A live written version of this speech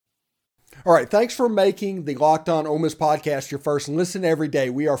All right, thanks for making the Locked On Ole Miss podcast your first listen every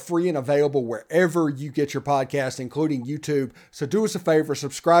day. We are free and available wherever you get your podcast, including YouTube. So do us a favor,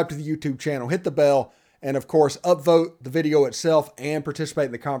 subscribe to the YouTube channel, hit the bell, and of course, upvote the video itself and participate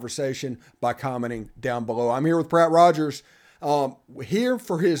in the conversation by commenting down below. I'm here with Pratt Rogers, here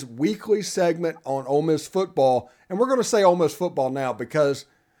for his weekly segment on Ole Miss football. And we're going to say Ole Miss football now because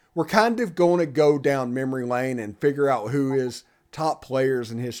we're kind of going to go down memory lane and figure out who his top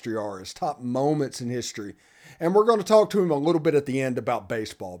players in history are, his top moments in history. And we're going to talk to him a little bit at the end about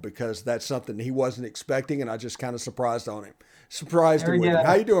baseball because that's something he wasn't expecting, and I just kind of surprised him with it.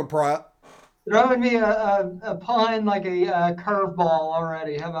 How you doing, Pratt? Throwing me a pun like a curveball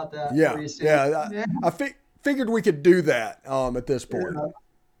already. How about that? Yeah, yeah. I figured we could do that at this point. Yeah.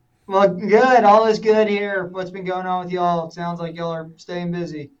 Well, good. All is good here. What's been going on with y'all? It sounds like y'all are staying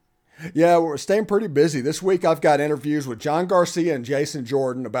busy. Yeah, we're staying pretty busy. This week I've got interviews with John Garcia and Jason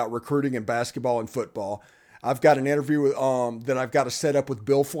Jordan about recruiting in basketball and football. I've got an interview with, that I've got to set up with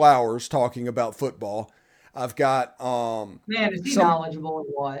Bill Flowers talking about football. I've got Man, is he knowledgeable or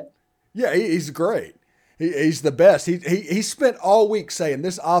what? Yeah, he's great. He's the best. He spent all week saying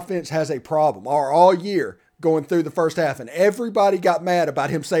this offense has a problem, or all year going through the first half, and everybody got mad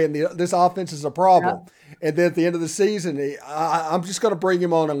about him saying this offense is a problem. Yeah. And then at the end of the season, I'm just going to bring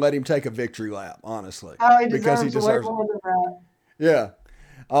him on and let him take a victory lap, honestly, because he deserves way more than that.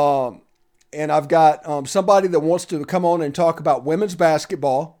 Yeah. And I've got somebody that wants to come on and talk about women's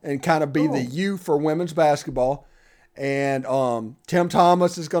basketball and kind of be the U for women's basketball. And Tim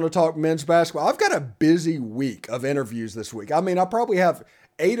Thomas is going to talk men's basketball. I've got a busy week of interviews this week. I mean, I probably have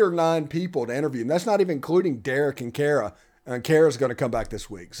 8 or 9 people to interview, and that's not even including Derek and Kara. And Kara's going to come back this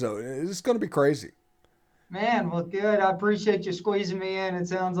week. So it's going to be crazy. Man, well, good. I appreciate you squeezing me in. It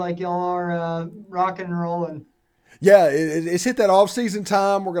sounds like y'all are rocking and rolling. Yeah, it's hit that off-season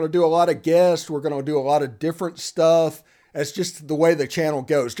time. We're going to do a lot of guests. We're going to do a lot of different stuff. That's just the way the channel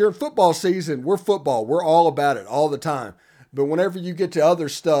goes. During football season, we're football. We're all about it all the time. But whenever you get to other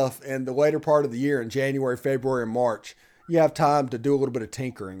stuff in the later part of the year in January, February, and March, you have time to do a little bit of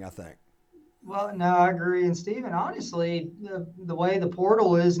tinkering, I think. Well, no, I agree. And Stephen, honestly, the way the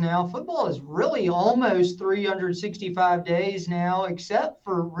portal is now, football is really almost 365 days now, except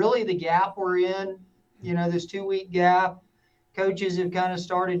for really the gap we're in, this 2-week gap. Coaches have kind of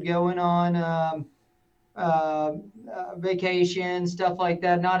started going on vacation, stuff like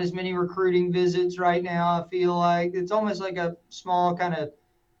that. Not as many recruiting visits right now. I feel like it's almost like a small kind of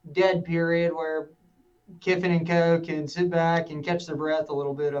dead period where Kiffin and Co can sit back and catch their breath a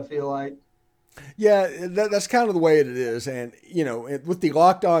little bit, I feel like. Yeah, that's kind of the way it is. And, with the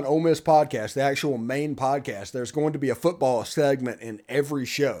Locked On Ole Miss podcast, the actual main podcast, there's going to be a football segment in every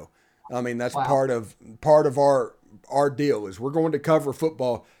show. I mean, that's part of our deal is we're going to cover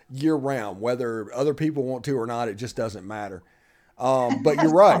football year round, whether other people want to or not. It just doesn't matter. But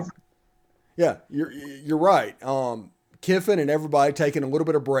you're right. Yeah, you're right. Kiffin and everybody taking a little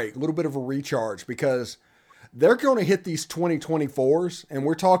bit of break, a little bit of a recharge because they're going to hit these 2024s, and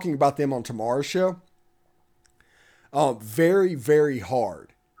we're talking about them on tomorrow's show. Very, very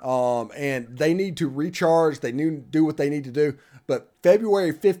hard. And they need to recharge. They need to do what they need to do. But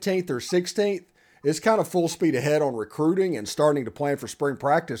February 15th or 16th, it's kind of full speed ahead on recruiting and starting to plan for spring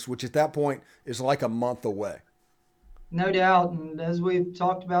practice, which at that point is like a month away. No doubt. And as we've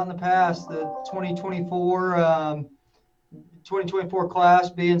talked about in the past, the 2024 class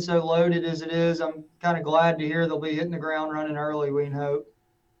being so loaded as it is, I'm kind of glad to hear they'll be hitting the ground running early, we hope.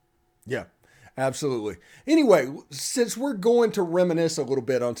 Yeah, absolutely. Anyway, since we're going to reminisce a little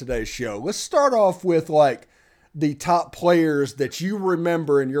bit on today's show, let's start off with the top players that you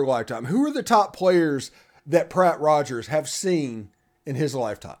remember in your lifetime. Who are the top players that Pratt Rogers have seen in his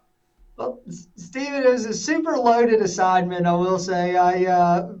lifetime? Well, Stephen, it was a super loaded assignment, I will say.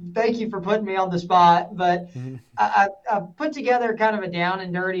 I thank you for putting me on the spot, but I put together kind of a down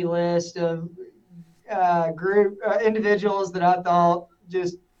and dirty list of individuals that I thought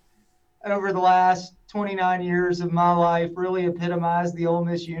just over the last 29 years of my life really epitomized the Ole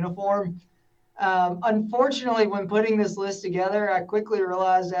Miss uniform. Unfortunately, when putting this list together, I quickly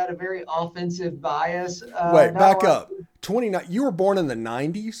realized I had a very offensive bias. Wait, back up. 29. You were born in the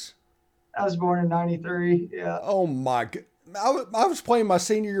 90s? I was born in 93. Yeah. Oh my God. I was playing my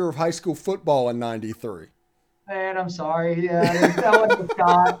senior year of high school football in 93. Man, I'm sorry. Yeah, that wasn't a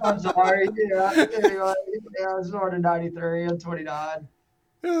shot. I'm sorry. Yeah. Anyway, I was born in 93. I'm 29.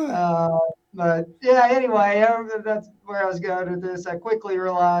 But yeah, anyway, that's where I was going with this. I quickly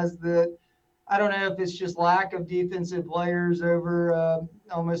realized that I don't know if it's just lack of defensive players over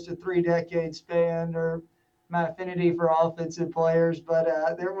almost a 3-decade span, or my affinity for offensive players, but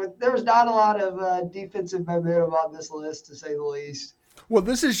there was not a lot of defensive momentum on this list, to say the least. Well,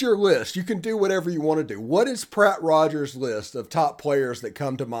 this is your list. You can do whatever you want to do. What is Pratt Rogers' list of top players that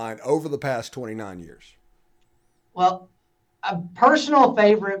come to mind over the past 29 years? Well, a personal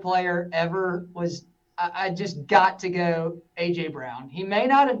favorite player ever was, I just got to go A.J. Brown. He may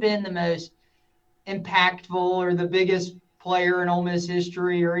not have been the most impactful or the biggest player in Ole Miss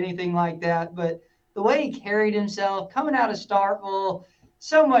history or anything like that, but the way he carried himself coming out of Starkville,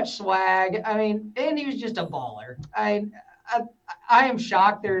 so much swag. I mean, and he was just a baller. I am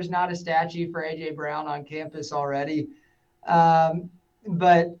shocked there's not a statue for A.J. Brown on campus already.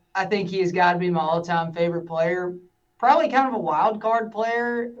 But I think he has got to be my all-time favorite player. Probably kind of a wild card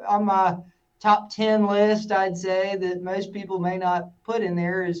player on my top 10 list, I'd say, that most people may not put in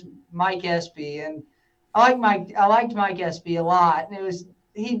there is Mike Espy. And I liked Mike Espy a lot.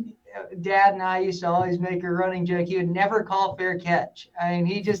 And Dad and I used to always make a running joke. He would never call fair catch. I mean,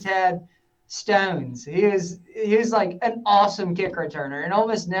 he just had stones. He was like an awesome kick returner, and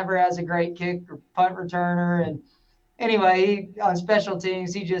almost never has a great kick or punt returner. And anyway, on special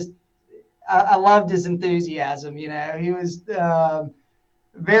teams, I loved his enthusiasm. He was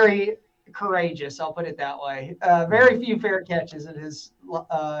very courageous. I'll put it that way. Very few fair catches in his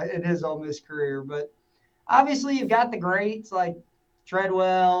Ole Miss career, but obviously you've got the greats like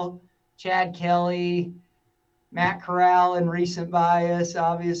Treadwell, Chad Kelly, Matt Corral in recent bias,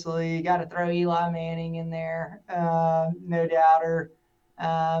 obviously. You got to throw Eli Manning in there, no doubter.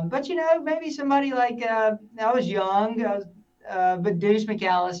 But, maybe somebody like I was young, but Deuce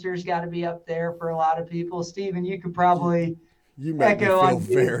McAllister's got to be up there for a lot of people. Steven, you could probably You make me feel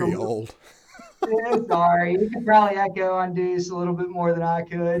very old. Sorry. You could probably echo on Deuce a little bit more than I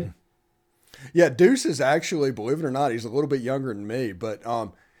could. Yeah, Deuce is actually, believe it or not, he's a little bit younger than me, but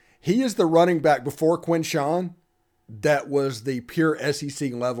he is the running back before Quinshon that was the pure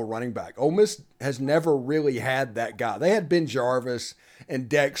SEC level running back. Ole Miss has never really had that guy. They had Ben Jarvis and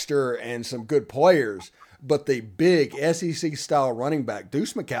Dexter and some good players, but the big SEC style running back,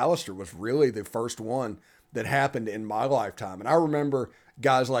 Deuce McAllister, was really the first one that happened in my lifetime. And I remember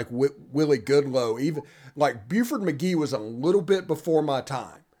guys like Willie Goodlow, even like Buford McGee was a little bit before my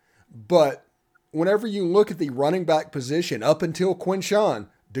time. But whenever you look at the running back position up until Quinshon,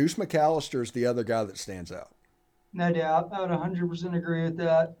 Deuce McAllister is the other guy that stands out. No doubt. I would 100% agree with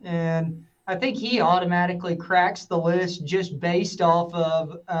that. And I think he automatically cracks the list just based off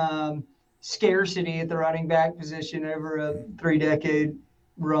of scarcity at the running back position over a 3-decade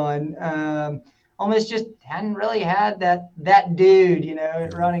run. Almost just hadn't really had that dude,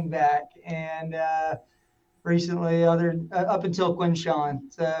 at running back. And recently, up until Quinshon.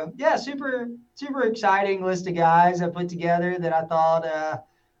 So, yeah, super, super exciting list of guys I put together that I thought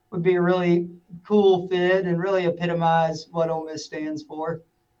would be a really cool fit and really epitomize what Ole Miss stands for.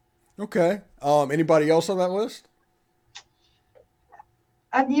 Okay. Anybody else on that list?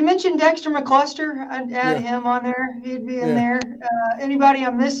 You mentioned Dexter McCluster. I'd add him on there. He'd be in there. Anybody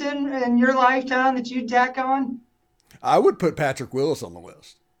I'm missing in your lifetime that you'd tack on? I would put Patrick Willis on the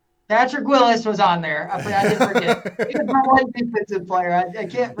list. Patrick Willis was on there. I didn't forget. He was my one defensive player. I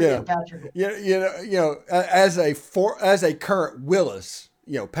can't forget Patrick. As a current Willis,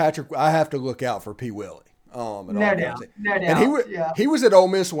 Patrick, I have to look out for P. Willie. No doubt. And he was at Ole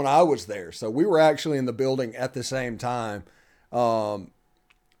Miss when I was there, so we were actually in the building at the same time.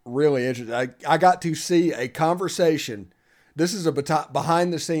 Really interesting. I got to see a conversation. This is a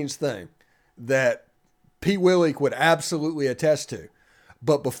behind the scenes thing that P. Willie would absolutely attest to.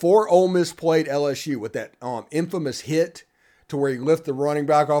 But before Ole Miss played LSU with that infamous hit to where he lifted the running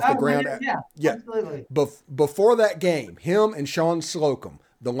back off the ground. Yeah, absolutely. Before that game, him and Sean Slocum,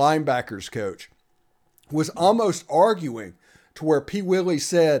 the linebackers coach, was almost arguing to where P. Willie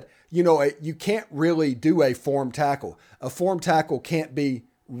said, you can't really do a form tackle. A form tackle can't be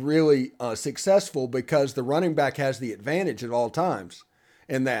really successful because the running back has the advantage at all times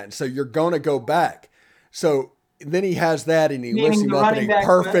in that. So you're going to go back. So then he has that and he lifts him up in a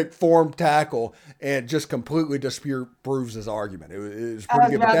perfect form tackle and just completely disproves his argument. It was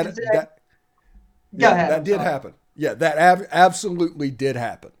pretty good. But that did happen. Yeah, that absolutely did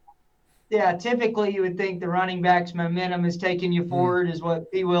happen. Yeah, typically you would think the running back's momentum is taking you forward, is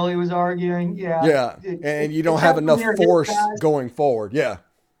what P. Willie was arguing. Yeah. And you don't have enough force going forward. Yeah.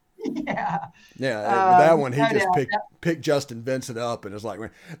 Yeah. That one, he just picked Justin Vincent up and it's like, man.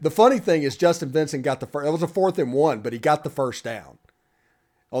 The funny thing is Justin Vincent got the first, it was a 4th and 1, but he got the first down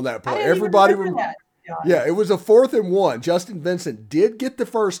on that play. Everybody, it was a 4th and 1. Justin Vincent did get the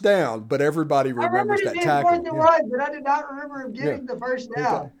first down, but everybody remembers that tackle. 4th and 1, but I did not remember him getting the first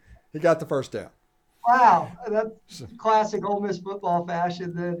down. He got the first down. Wow, that's classic Ole Miss football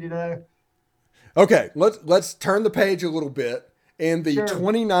fashion. Then. Okay, let's turn the page a little bit. In the Sure.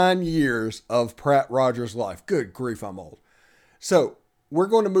 29 years of Pratt Rogers' life, good grief, I'm old. So we're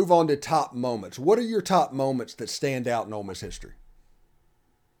going to move on to top moments. What are your top moments that stand out in Ole Miss history?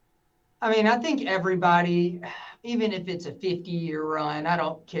 I mean, I think everybody, even if it's a 50-year run, I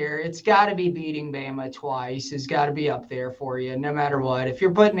don't care. It's got to be beating Bama twice. It's got to be up there for you, no matter what. If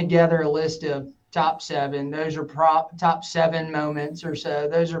you're putting together a list of top seven, those are top seven moments or so.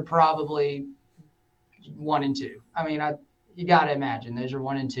 Those are probably 1 and 2. I mean, you got to imagine those are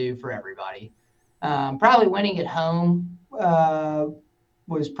 1 and 2 for everybody. Probably winning at home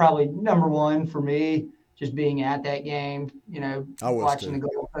was probably number one for me. Just being at that game, I was watching too.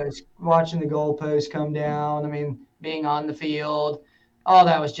 the goalpost come down. I mean, being on the field, all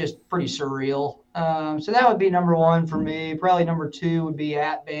that was just pretty surreal. So that would be number one for me. Probably number two would be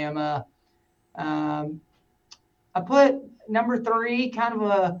at Bama. I put number three, kind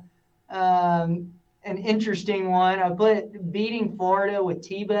of an interesting one. I put beating Florida with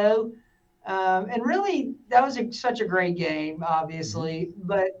Tebow. And really, that was such a great game, obviously. Mm-hmm.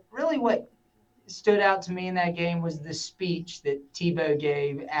 But really, what stood out to me in that game was the speech that Tebow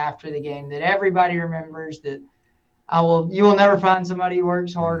gave after the game that everybody remembers. That you will never find somebody who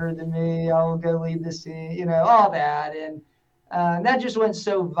works harder than me. I will go lead this team, all that. And that just went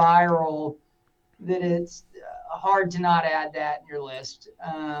so viral that it's hard to not add that in your list.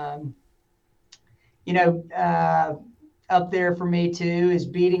 Up there for me too is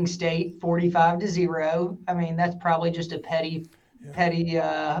beating State 45-0. I mean, that's probably just a petty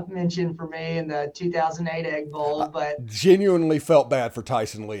mention for me in the 2008 Egg Bowl, but Genuinely felt bad for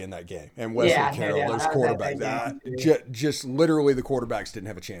Tyson Lee in that game and Wesley yeah, no Carroll. doubt. Those I was at quarterbacks, that game too. just literally the quarterbacks didn't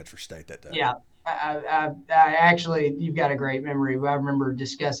have a chance for State that day. Yeah, I actually, you've got a great memory. I remember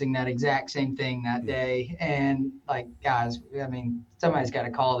discussing that exact same thing that day, and like, guys, I mean, somebody's got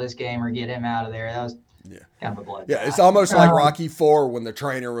to call this game or get him out of there. That was Yeah. kind of a bloodbath. Yeah, it's almost like Rocky IV when the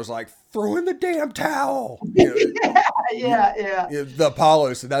trainer was like, "Throw in the damn towel." Yeah. The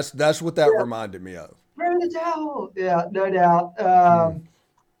Apollo. So that's what that reminded me of. Throw the towel. Yeah, no doubt.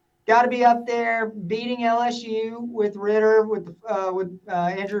 Got to be up there, beating LSU with Ritter, with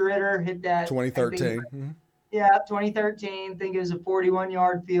Andrew Ritter hit that 2013. Yeah, 2013. I think it was a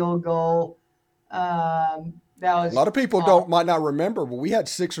 41-yard field goal. That was a lot of people might not remember, but we had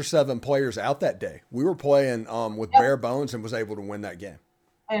 6 or 7 players out that day. We were playing with bare bones and was able to win that game.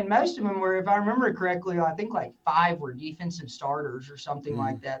 And most of them were, if I remember correctly, I think like 5 were defensive starters or something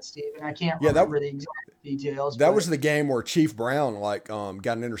like that, Stephen. I can't remember the exact details. That was the game where Chief Brown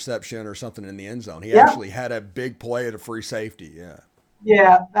got an interception or something in the end zone. He actually had a big play at a free safety. Yeah.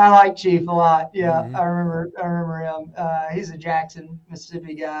 Yeah, I like Chief a lot. Yeah, I remember him. He's a Jackson,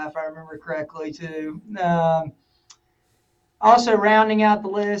 Mississippi guy, if I remember correctly, too. Also, rounding out the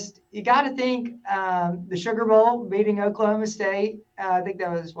list, you got to think the Sugar Bowl beating Oklahoma State. I think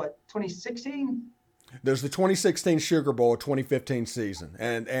that was, 2016? There's the 2016 Sugar Bowl, 2015 season.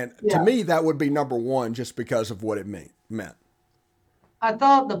 And to me, that would be number one just because of what it meant. I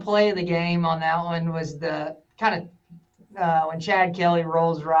thought the play of the game on that one was the kind of when Chad Kelly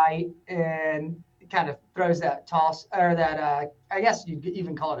rolls right and kind of throws that toss or that I guess you'd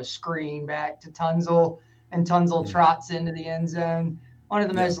even call it a screen back to Tunzel, and Tunzel trots into the end zone. One of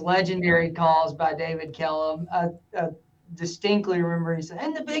the most legendary calls by David Kellum. I distinctly remember he said,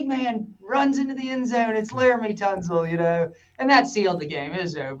 and the big man runs into the end zone. It's Laramie Tunzel, and that sealed the game. It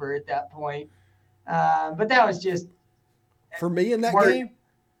was over at that point. But that was just for me in that game.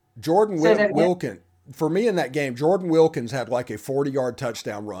 Jordan Wilkins. For me in that game, Jordan Wilkins had like a 40-yard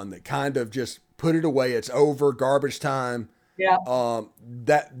touchdown run that kind of just put it away. It's over, garbage time. Yeah.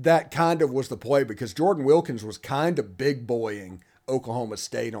 That kind of was the play because Jordan Wilkins was kind of big boying Oklahoma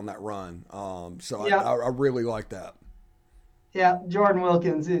State on that run. I really like that. Yeah, Jordan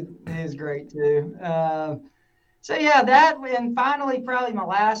Wilkins is great too. That, and finally, probably my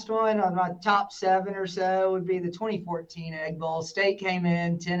last one on my top 7 or so would be the 2014 Egg Bowl. State came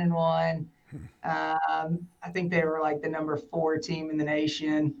in 10-1. I think they were like the number 4 team in the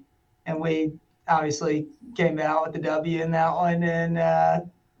nation, and we obviously came out with the W in that one. And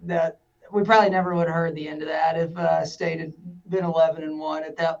that we probably never would have heard the end of that if State had been 11-1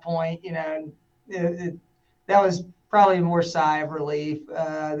 at that point. That was probably more sigh of relief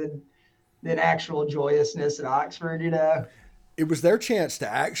than actual joyousness at Oxford. It was their chance to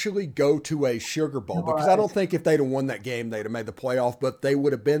actually go to a Sugar Bowl because I don't think if they'd have won that game, they'd have made the playoff, but they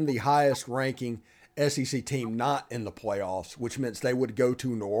would have been the highest ranking SEC team not in the playoffs, which means they would go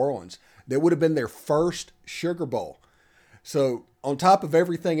to New Orleans. That would have been their first Sugar Bowl. So on top of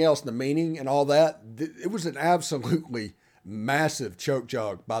everything else, the meaning and all that, it was an absolutely massive choke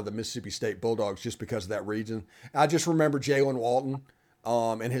job by the Mississippi State Bulldogs just because of that region. I just remember Jalen Walton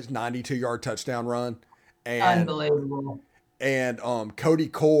and his 92-yard touchdown run. And, unbelievable. And Cody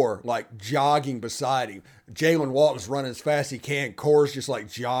Core, like, jogging beside him. Jalen Walton's running as fast as he can. Core's just, like,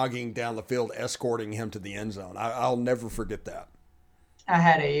 jogging down the field, escorting him to the end zone. I'll never forget that. I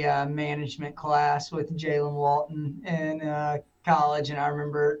had a management class with Jalen Walton in college, and I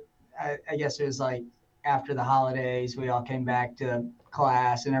remember, I guess it was like after the holidays, we all came back to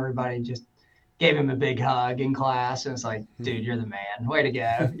class, and everybody just gave him a big hug in class. And it's like, dude, you're the man. Way to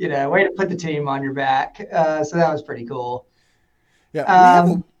go. Way to put the team on your back. So that was pretty cool.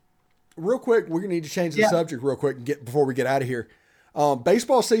 Yeah. Real quick, we're going to need to change the subject real quick before we get out of here.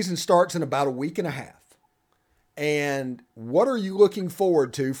 Baseball season starts in about a week and a half. And what are you looking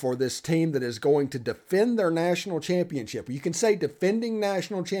forward to for this team that is going to defend their national championship? You can say defending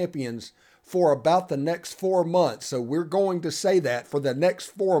national champions for about the next 4 months. So we're going to say that for the next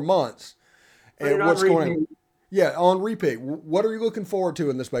 4 months. And what's going on? Yeah, on repeat. What are you looking forward to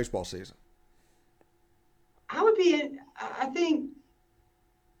in this baseball season? I think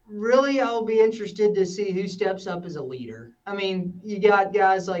really I'll be interested to see who steps up as a leader. I mean, you got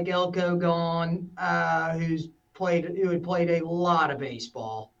guys like Elko gone, who had played a lot of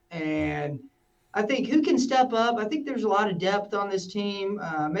baseball. And I think who can step up? I think there's a lot of depth on this team,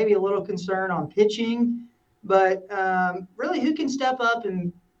 maybe a little concern on pitching, but really who can step up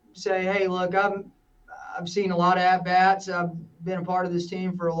and say, hey, look, I've seen a lot of at-bats. I've been a part of this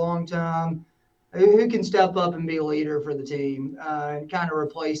team for a long time. Who can step up and be a leader for the team and kind of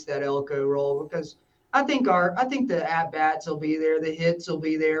replace that Elko role? Because I think the at-bats will be there. The hits will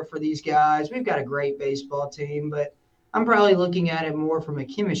be there for these guys. We've got a great baseball team, but I'm probably looking at it more from a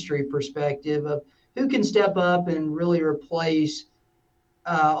chemistry perspective of who can step up and really replace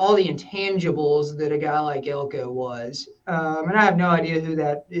all the intangibles that a guy like Elko was. And I have no idea who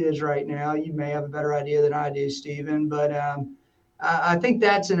that is right now. You may have a better idea than I do, Stephen, but I think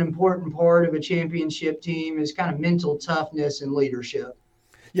that's an important part of a championship team is kind of mental toughness and leadership.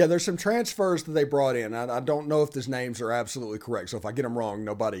 Yeah, there's some transfers that they brought in. I don't know if these names are absolutely correct. So if I get them wrong,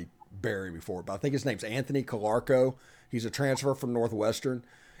 nobody bury me for it. But I think his name's Anthony Calarco. He's a transfer from Northwestern.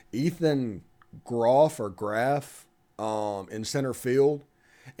 Ethan Graf in center field.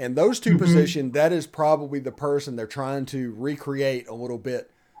 And those two positions, that is probably the person they're trying to recreate a little bit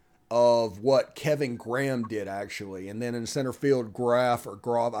of what Kevin Graham did, actually. And then in center field, Graf,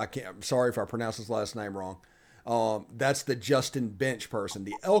 I'm sorry if I pronounced his last name wrong. That's the Justin Bench person.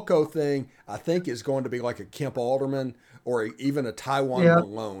 The Elko thing, I think, is going to be like a Kemp Alderman or even a Taiwan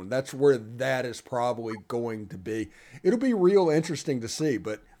Malone. That's where that is probably going to be. It'll be real interesting to see,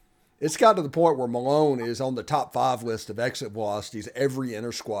 but it's got to the point where Malone is on the top 5 list of exit velocities every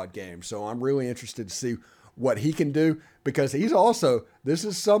inter-squad game. So I'm really interested to see what he can do because he's also, this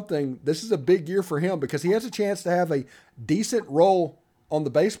is a big year for him because he has a chance to have a decent role on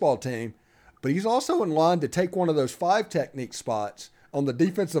the baseball team. But he's also in line to take one of those 5 technique spots on the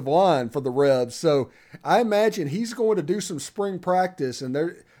defensive line for the Rebs. So I imagine he's going to do some spring practice, and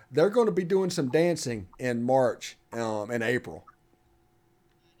they're going to be doing some dancing in March and April.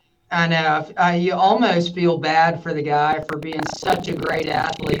 I know. You almost feel bad for the guy for being such a great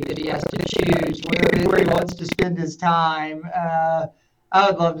athlete that he has to choose where he wants to spend his time. I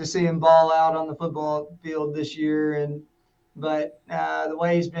would love to see him ball out on the football field this year, but the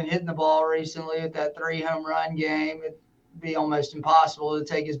way he's been hitting the ball recently with that 3 home run game, it'd be almost impossible to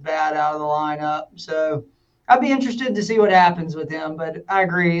take his bat out of the lineup. So I'd be interested to see what happens with him. But I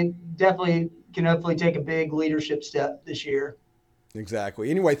agree, definitely can hopefully take a big leadership step this year. Exactly.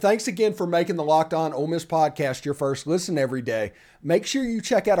 Anyway, thanks again for making the Locked On Ole Miss podcast your first listen every day. Make sure you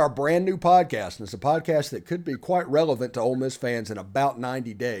check out our brand new podcast. And it's a podcast that could be quite relevant to Ole Miss fans in about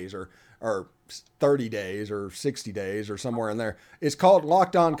 90 days or 30 days or 60 days or somewhere in there. It's called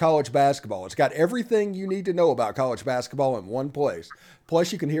Locked On College Basketball. It's got everything you need to know about college basketball in one place.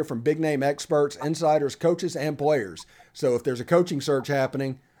 Plus, you can hear from big name experts, insiders, coaches, and players. So if there's a coaching search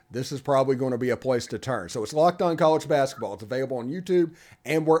happening, this is probably going to be a place to turn. So it's Locked On College Basketball. It's available on YouTube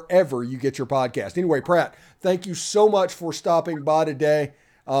and wherever you get your podcast. Anyway, Pratt, thank you so much for stopping by today.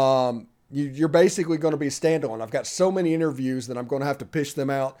 You're basically going to be standalone. I've got so many interviews that I'm going to have to pitch them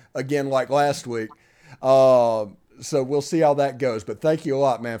out again like last week. So we'll see how that goes. But thank you a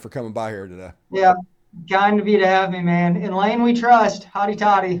lot, man, for coming by here today. Yeah, kind of you to have me, man. In Lane we trust. Hotty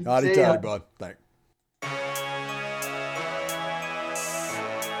toddy. Hotty toddy, bud. Thanks.